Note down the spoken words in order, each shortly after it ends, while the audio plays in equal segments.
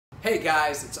Hey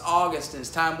guys, it's August and it's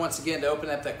time once again to open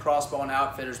up that Crossbone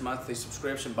Outfitters monthly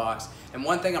subscription box. And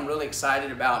one thing I'm really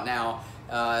excited about now,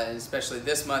 especially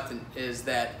this month, is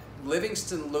that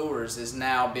Livingston Lures is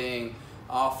now being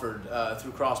offered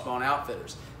through Crossbone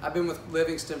Outfitters. I've been with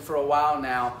Livingston for a while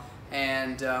now,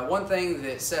 and one thing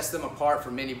that sets them apart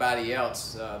from anybody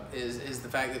else is the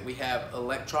fact that we have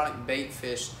electronic bait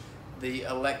fish, the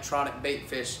electronic bait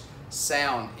fish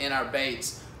sound in our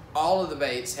baits. All of the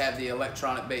baits have the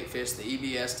electronic bait fish, the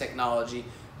EBS technology,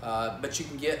 but you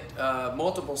can get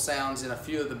multiple sounds in a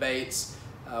few of the baits,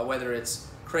 whether it's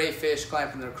crayfish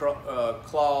clamping their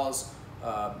claws,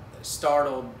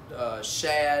 startled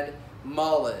shad,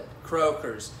 mullet,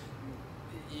 croakers,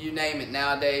 you name it.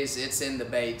 Nowadays it's in the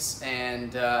baits,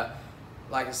 and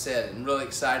like I said, I'm really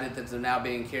excited that they're now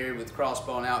being carried with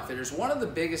Crossbone Outfitters. One of the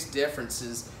biggest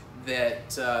differences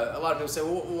that a lot of people say,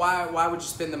 well, why would you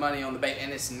spend the money on the bait?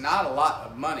 And it's not a lot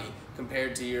of money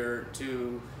compared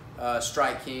to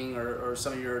Strike King or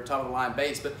some of your top of the line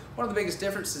baits. But one of the biggest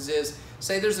differences is,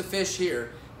 say there's a fish here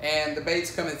and the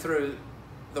bait's coming through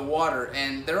the water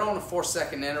and they're on a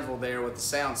 4-second interval there with the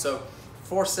sound. So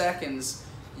 4 seconds,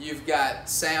 you've got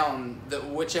sound,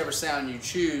 whichever sound you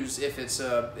choose.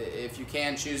 If you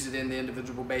can choose it in the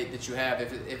individual bait that you have.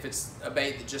 If it's a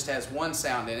bait that just has one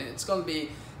sound in it, it's going to be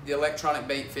the electronic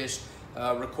bait fish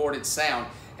recorded sound.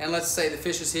 And let's say the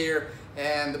fish is here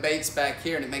and the bait's back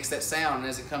here and it makes that sound, and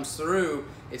as it comes through,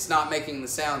 it's not making the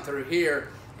sound through here,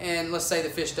 and let's say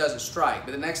the fish doesn't strike,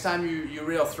 but the next time you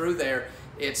reel through there,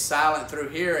 it's silent through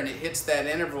here and it hits that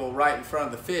interval right in front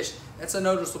of the fish. That's a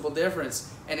noticeable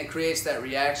difference, and it creates that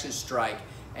reaction strike.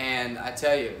 And I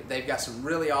tell you, they've got some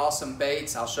really awesome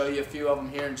baits. I'll show you a few of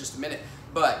them here in just a minute,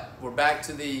 but we're back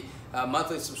to the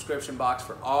monthly subscription box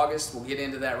for August. We'll get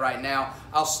into that right now.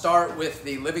 I'll start with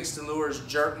the Livingston Lures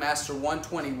Jerkmaster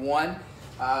 121.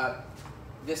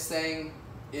 This thing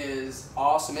is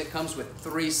awesome. It comes with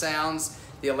 3 sounds: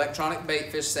 the electronic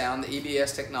bait fish sound, the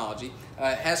EBS technology.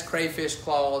 It has crayfish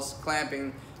claws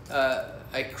clamping,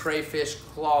 a crayfish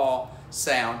claw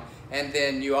sound, and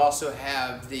then you also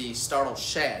have the startled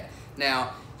shad.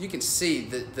 Now you can see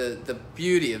the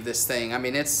beauty of this thing. I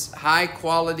mean, it's high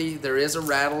quality. There is a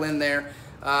rattle in there,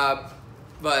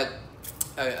 but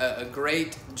a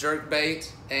great jerk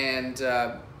bait. And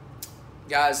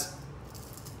guys,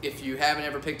 if you haven't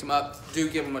ever picked them up,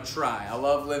 do give them a try. I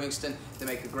love Livingston. They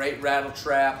make a great rattle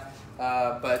trap,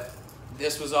 but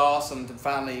this was awesome to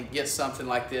finally get something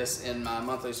like this in my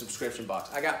monthly subscription box.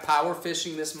 I got power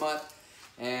fishing this month,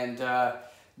 and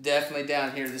definitely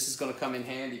down here, this is going to come in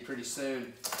handy pretty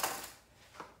soon.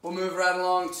 We'll move right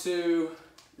along to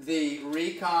the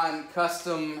Recon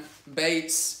Custom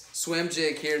Baits swim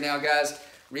jig here now, guys.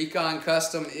 Recon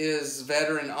Custom is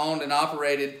veteran owned and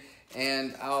operated,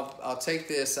 and I'll take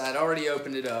this. I'd already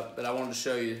opened it up, but I wanted to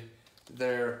show you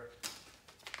their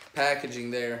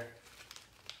packaging there.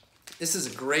 This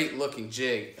is a great looking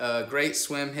jig. Great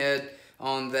swim head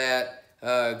on that.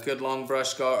 Good long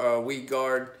brush guard, weed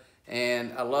guard.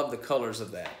 And I love the colors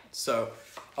of that. So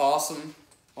awesome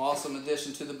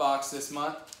addition to the box this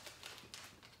month.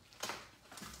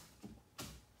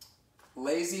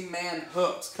 Lazy Man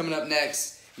hooks coming up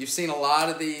next. You've seen a lot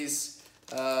of these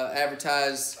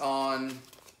advertised on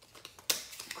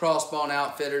Crossbone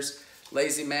Outfitters.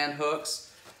 Lazy Man hooks.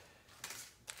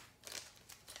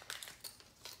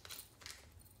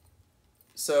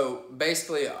 So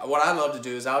basically, what I love to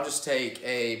do is I'll just take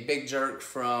a big jerk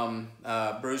from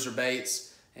Bruiser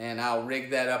Baits, and I'll rig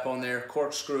that up on there,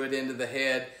 corkscrew it into the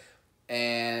head,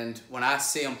 and when I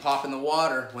see them pop in the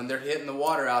water, when they're hitting the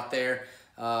water out there,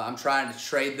 I'm trying to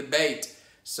trade the bait.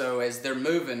 So as they're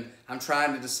moving, I'm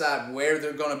trying to decide where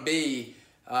they're going to be,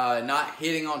 not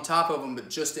hitting on top of them,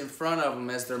 but just in front of them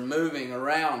as they're moving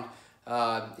around.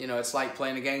 You know, it's like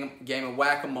playing a game of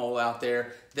whack-a-mole out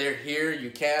there. They're here,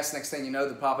 you cast, next thing you know,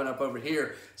 they're popping up over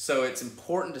here. So it's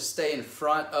important to stay in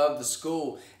front of the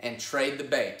school and trade the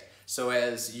bait. So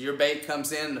as your bait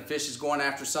comes in and the fish is going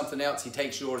after something else, he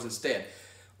takes yours instead.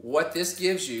 What this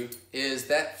gives you is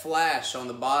that flash on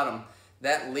the bottom,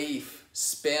 that leaf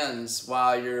spins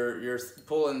while you're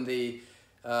pulling the,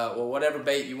 well, whatever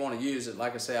bait you want to use it.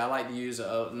 Like I say, I like to use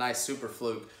a nice super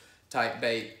fluke type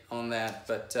bait on that,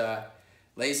 but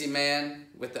Lazy Man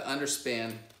with the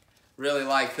underspin, really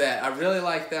like that. I really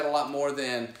like that a lot more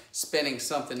than spinning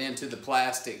something into the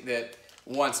plastic that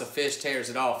once a fish tears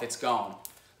it off, it's gone.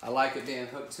 I like it being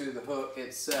hooked to the hook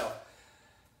itself.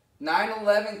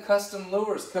 911 Custom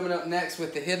Lures coming up next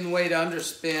with the hidden weight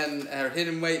underspin, or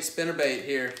hidden weight spinnerbait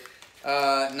here.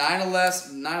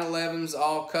 911's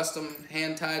all custom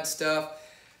hand-tied stuff.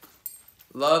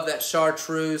 Love that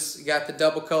chartreuse. You got the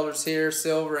double colors here,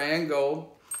 silver and gold.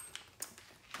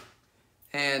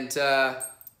 And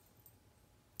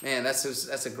man,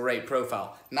 that's a great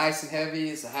profile. Nice and heavy.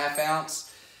 It's a 1/2 ounce.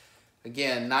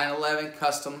 Again, 911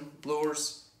 Custom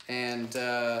Lures, and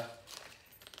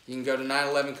you can go to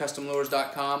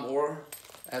 911customlures.com, or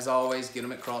as always, get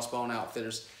them at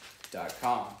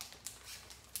crossboneoutfitters.com.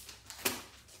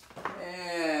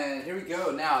 And here we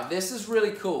go. Now, this is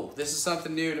really cool. This is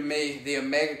something new to me. The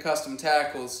Omega Custom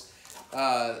Tackles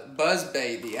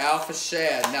Buzzbait, the Alpha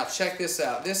Shad. Now, check this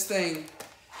out. This thing,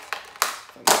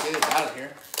 let me get it out of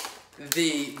here.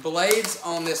 The blades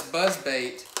on this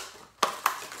buzzbait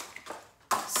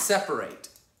separate,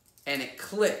 and it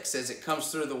clicks as it comes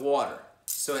through the water.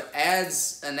 So it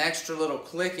adds an extra little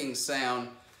clicking sound.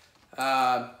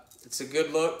 It's a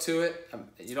good look to it.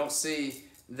 You don't see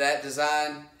that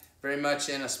design very much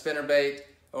in a spinnerbait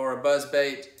or a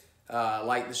buzzbait,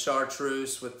 like the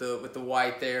chartreuse with the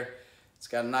white there. It's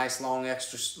got a nice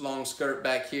extra long skirt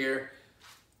back here.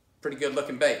 Pretty good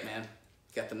looking bait, man.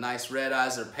 Got the nice red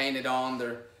eyes. They're painted on.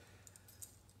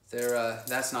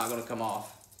 That's not going to come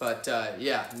off. But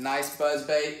yeah, nice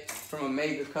buzzbait from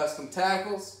Omega Custom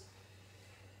Tackles.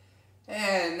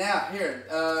 And now here,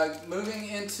 moving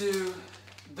into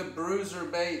the bruiser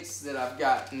baits that I've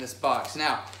got in this box.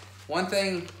 Now, one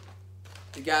thing,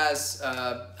 you guys,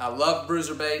 I love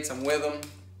bruiser baits. I'm with them,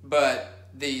 but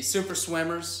the Super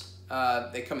Swimmers,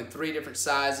 they come in 3 different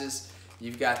sizes.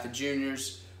 You've got the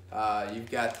juniors. You've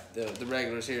got the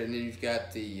regulars here, and then you've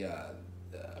got the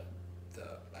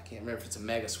I can't remember if it's a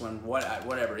Mega Swim,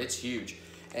 whatever. It's huge.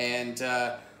 And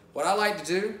what I like to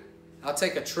do, I'll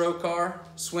take a Trokar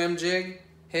swim jig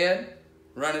head,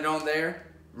 run it on there,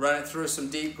 run it through some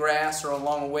deep grass or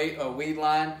along a weed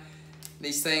line.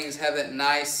 These things have that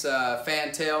nice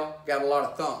fantail, got a lot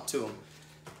of thump to them.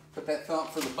 Put that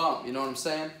thump for the bump, you know what I'm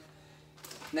saying?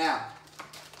 Now,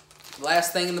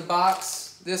 last thing in the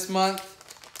box this month,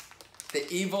 the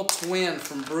Evil Twin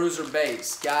from Bruiser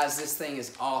Baits. Guys, this thing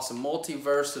is awesome,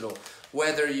 multi-versatile.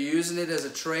 Whether you're using it as a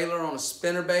trailer on a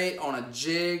spinnerbait, on a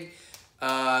jig,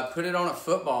 put it on a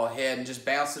football head and just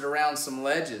bounce it around some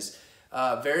ledges.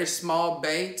 Very small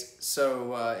bait,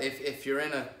 so if you're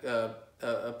in a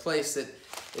place that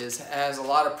has a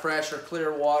lot of pressure,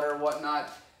 clear water, whatnot,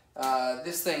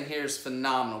 this thing here is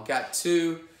phenomenal. Got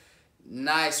 2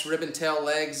 nice ribbon tail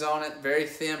legs on it, very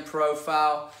thin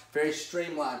profile, very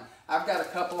streamlined. I've got a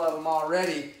couple of them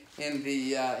already in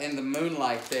the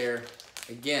moonlight there.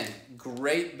 Again,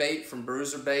 great bait from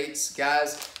Bruiser Baits.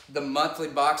 Guys, the monthly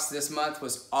box this month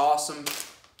was awesome.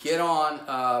 Get on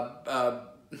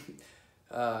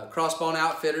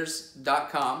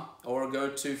crossboneoutfitters.com or go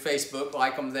to Facebook,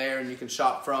 like them there, and you can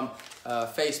shop from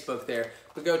Facebook there.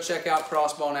 But go check out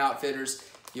Crossbone Outfitters.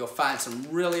 You'll find some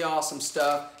really awesome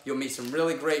stuff. You'll meet some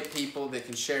really great people that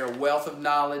can share a wealth of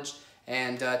knowledge,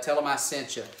 and tell them I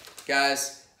sent you.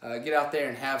 Guys, get out there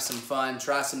and have some fun,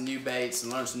 try some new baits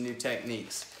and learn some new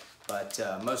techniques. But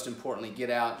most importantly, get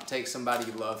out and take somebody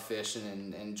you love fishing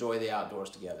and enjoy the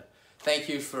outdoors together. Thank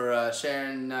you for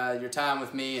sharing your time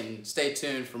with me, and stay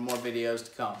tuned for more videos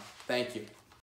to come. Thank you.